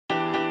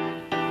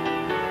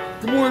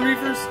Good morning,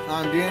 Reefers.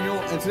 I'm Daniel,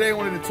 and today I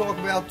wanted to talk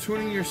about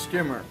tuning your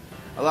skimmer.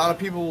 A lot of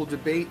people will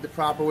debate the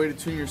proper way to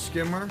tune your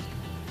skimmer,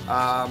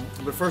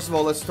 but first of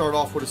all, let's start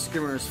off what a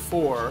skimmer is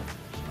for.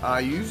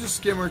 You use a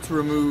skimmer to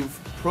remove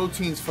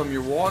proteins from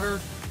your water,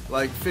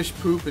 like fish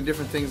poop and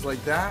different things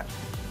like that.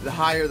 The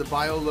higher the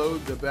bio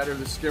load, the better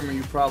the skimmer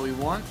you probably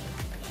want.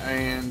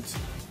 And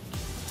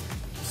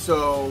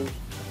so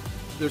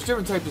there's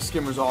different types of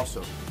skimmers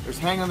also. There's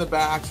hang on the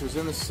backs, there's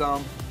in the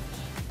sump,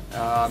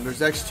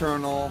 there's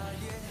external.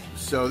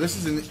 So this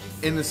is an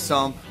in the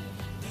sump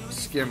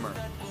skimmer,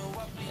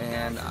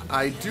 and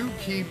I do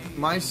keep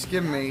my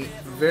skimmate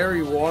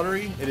very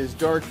watery. It is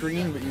dark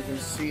green, but you can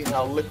see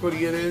how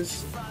liquidy it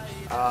is.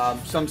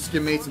 Some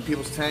skimmates in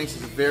people's tanks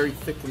is a very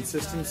thick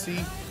consistency,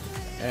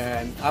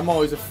 and I'm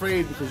always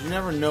afraid because you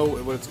never know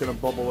what it's going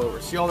to bubble over.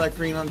 See all that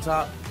green on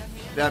top?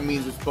 That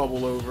means it's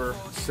bubbled over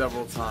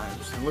several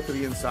times. And look at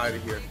the inside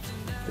of here.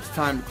 It's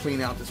time to clean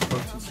out this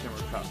protein skimmer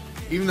cup.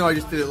 Even though I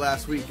just did it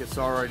last week, it's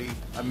already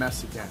a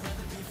mess again.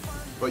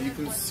 But you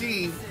can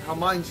see how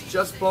mine's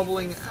just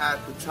bubbling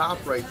at the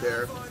top right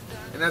there,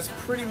 and that's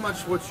pretty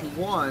much what you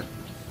want,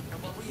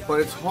 but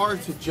it's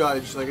hard to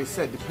judge, like I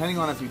said, depending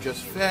on if you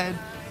just fed,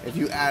 if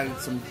you added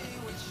some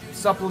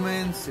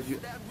supplements, if you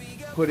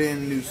put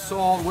in new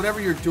salt, whatever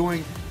you're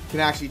doing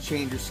can actually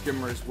change your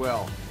skimmer as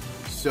well.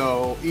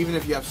 So even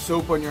if you have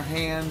soap on your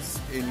hands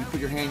and you put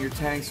your hand in your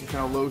tank, some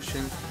kind of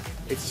lotion,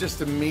 it's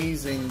just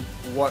amazing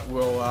what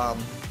will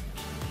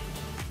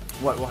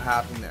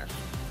happen there.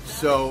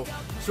 So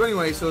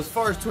anyway, so as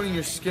far as tuning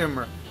your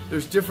skimmer,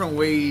 there's different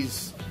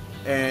ways,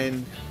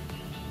 and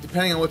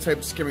depending on what type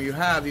of skimmer you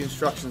have, the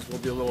instructions will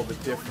be a little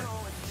bit different.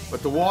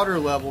 But the water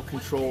level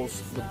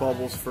controls the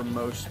bubbles for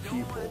most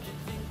people.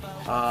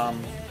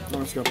 I'm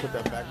just going to put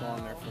that back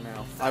on there for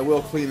now. I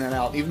will clean that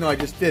out. Even though I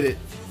just did it,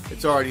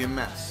 it's already a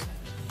mess.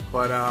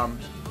 But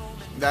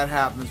that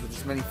happens with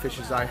as many fish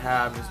as I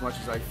have, as much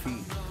as I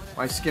feed.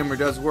 My skimmer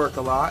does work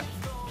a lot.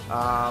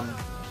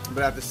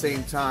 But at the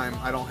same time,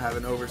 I don't have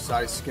an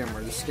oversized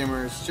skimmer. The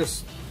skimmer is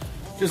just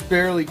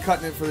barely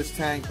cutting it for this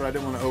tank, but I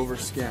didn't want to over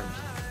skim.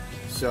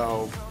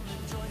 So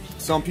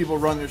some people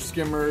run their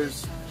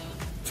skimmers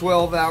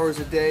 12 hours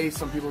a day,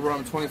 some people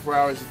run them 24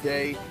 hours a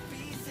day,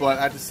 but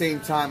at the same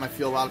time, I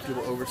feel a lot of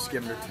people over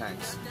skim their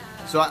tanks.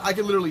 So I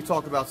could literally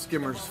talk about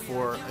skimmers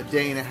for a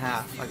day and a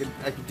half. I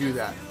could do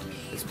that.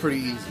 It's pretty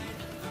easy.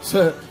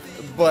 So,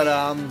 but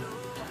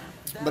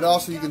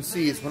also you can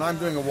see is when I'm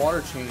doing a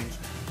water change,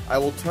 I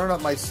will turn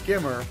up my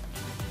skimmer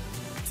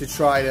to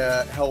try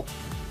to help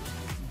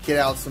get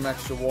out some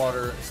extra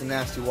water, some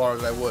nasty water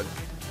that I would.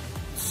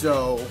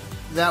 So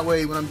that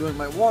way when I'm doing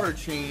my water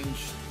change,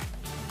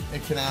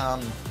 it can,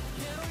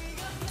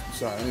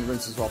 sorry, let me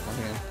rinse this off my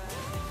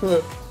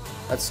hand.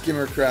 That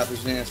skimmer crap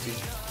is nasty.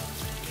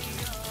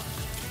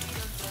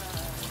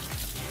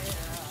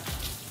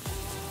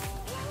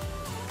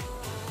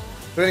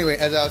 But anyway,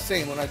 as I was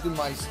saying, when I do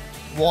my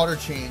water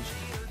change,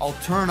 I'll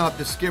turn up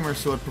the skimmer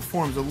so it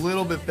performs a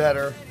little bit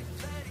better.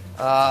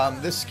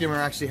 This skimmer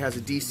actually has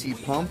a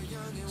DC pump,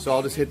 so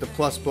I'll just hit the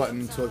plus button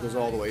until it goes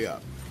all the way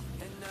up.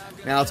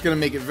 Now it's going to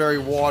make it very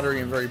watery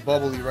and very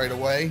bubbly right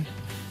away.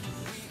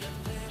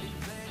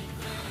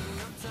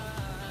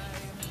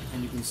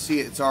 And you can see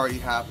it's already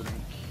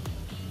happening.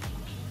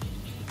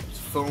 It's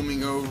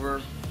foaming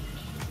over.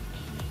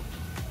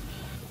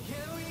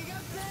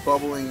 It's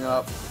bubbling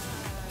up.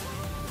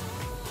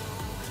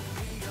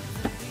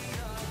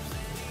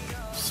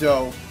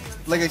 So,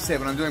 like I said,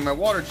 when I'm doing my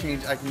water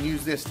change, I can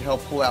use this to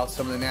help pull out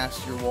some of the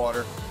nastier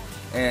water,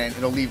 and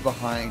it'll leave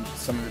behind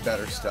some of the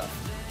better stuff.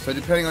 So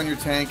depending on your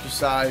tank, your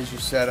size, your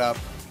setup,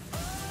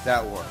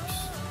 that works.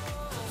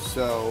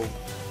 So,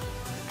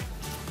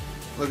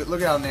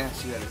 look how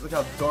nasty that is. Look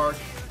how dark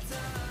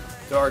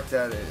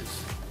that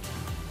is.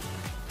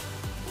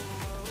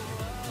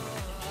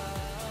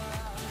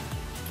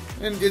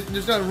 And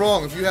there's nothing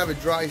wrong. If you have a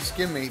dry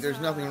skimmate, there's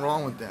nothing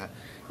wrong with that.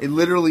 It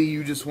literally,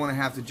 you just want to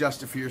have to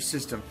adjust it for your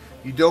system.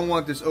 You don't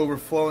want this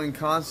overflowing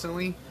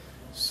constantly,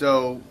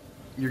 so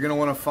you're going to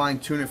want to fine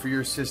tune it for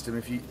your system.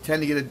 If you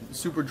tend to get a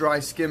super dry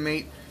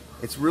skimmate,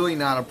 it's really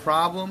not a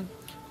problem,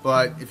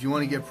 but if you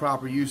want to get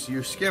proper use of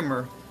your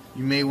skimmer,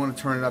 you may want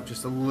to turn it up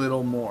just a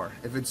little more.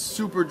 If it's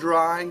super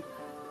dry,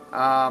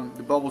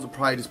 the bubbles are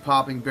probably just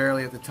popping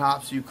barely at the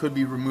top, so you could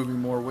be removing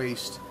more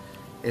waste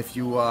if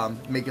you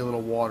make it a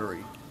little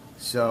watery.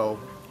 So,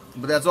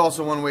 but that's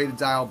also one way to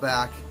dial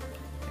back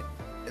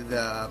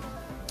the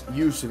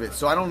use of it.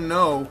 So I don't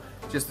know,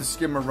 just the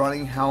skimmer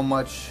running, how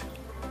much,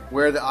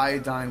 where the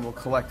iodine will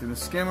collect in the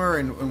skimmer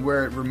and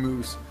where it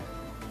removes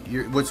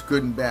what's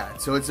good and bad.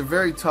 So it's a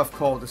very tough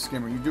call with the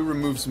skimmer. You do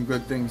remove some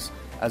good things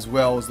as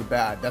well as the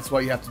bad. That's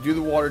why you have to do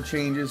the water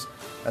changes.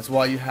 That's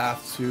why you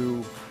have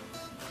to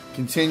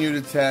continue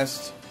to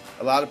test.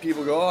 A lot of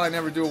people go, oh, I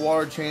never do a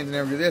water change, I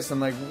never do this.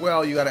 I'm like,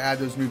 well, you got to add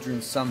those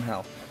nutrients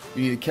somehow.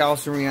 You need a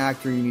calcium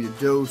reactor, you need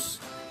a dose.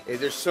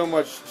 There's so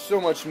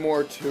much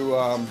more to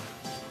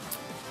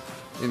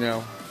you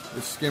know,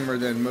 the skimmer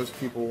than most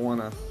people want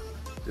to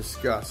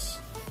discuss.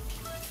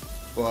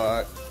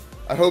 But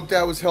I hope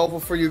that was helpful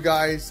for you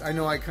guys. I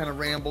know I kind of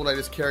rambled. I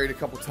just carried a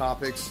couple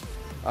topics.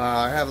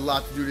 I have a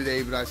lot to do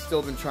today, but I've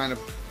still been trying to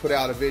put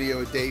out a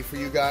video a day for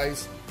you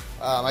guys.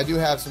 I do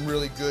have some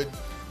really good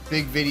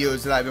big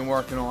videos that I've been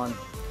working on,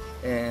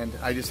 and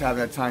I just haven't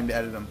had time to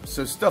edit them.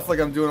 So stuff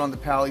like I'm doing on the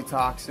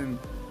palitoxin,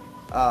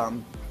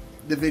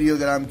 the video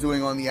that I'm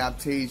doing on the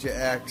Aptasia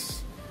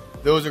X,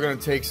 those are going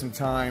to take some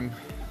time.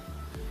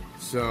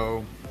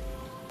 So,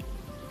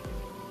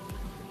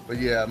 but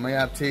yeah, my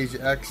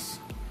Aptasia X,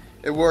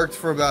 it worked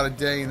for about a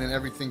day and then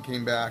everything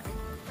came back.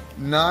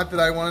 Not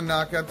that I want to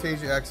knock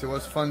Aptasia X, it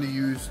was fun to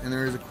use, and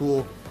there is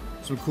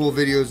some cool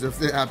videos of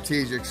the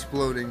Aptasia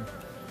exploding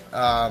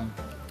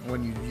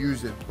when you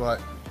use it,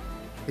 but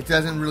it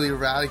doesn't really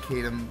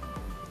eradicate them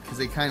because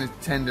they kind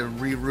of tend to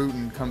reroot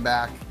and come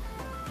back.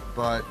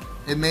 But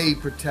it may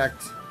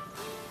protect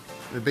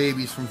the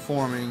babies from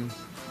forming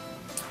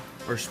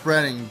or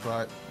spreading,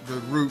 but the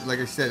root, like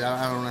I said,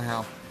 I don't know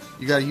how.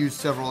 You got to use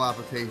several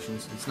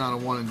applications. It's not a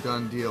one and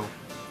done deal.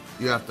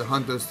 You have to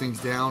hunt those things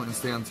down and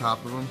stay on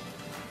top of them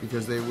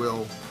because they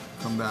will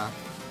come back.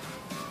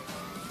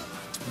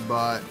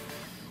 But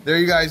there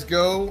you guys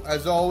go.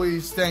 As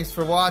always, thanks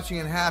for watching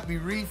and happy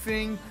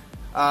reefing.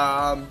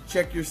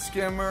 Check your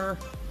skimmer.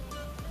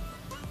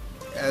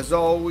 As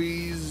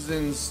always,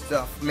 and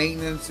stuff.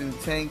 Maintenance and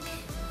tank.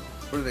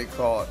 What do they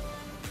call it?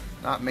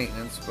 Not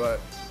maintenance,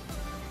 but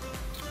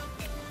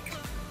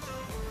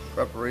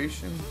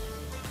preparation.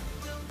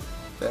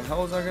 What the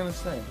hell was I gonna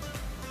say?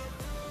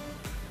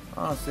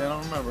 Honestly, I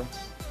don't remember.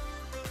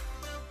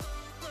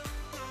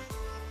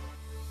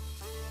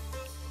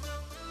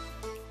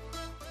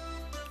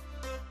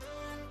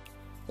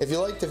 If you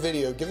liked the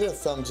video, give it a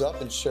thumbs up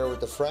and share it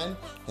with a friend,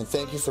 and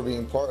thank you for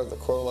being part of the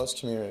Coralust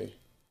community.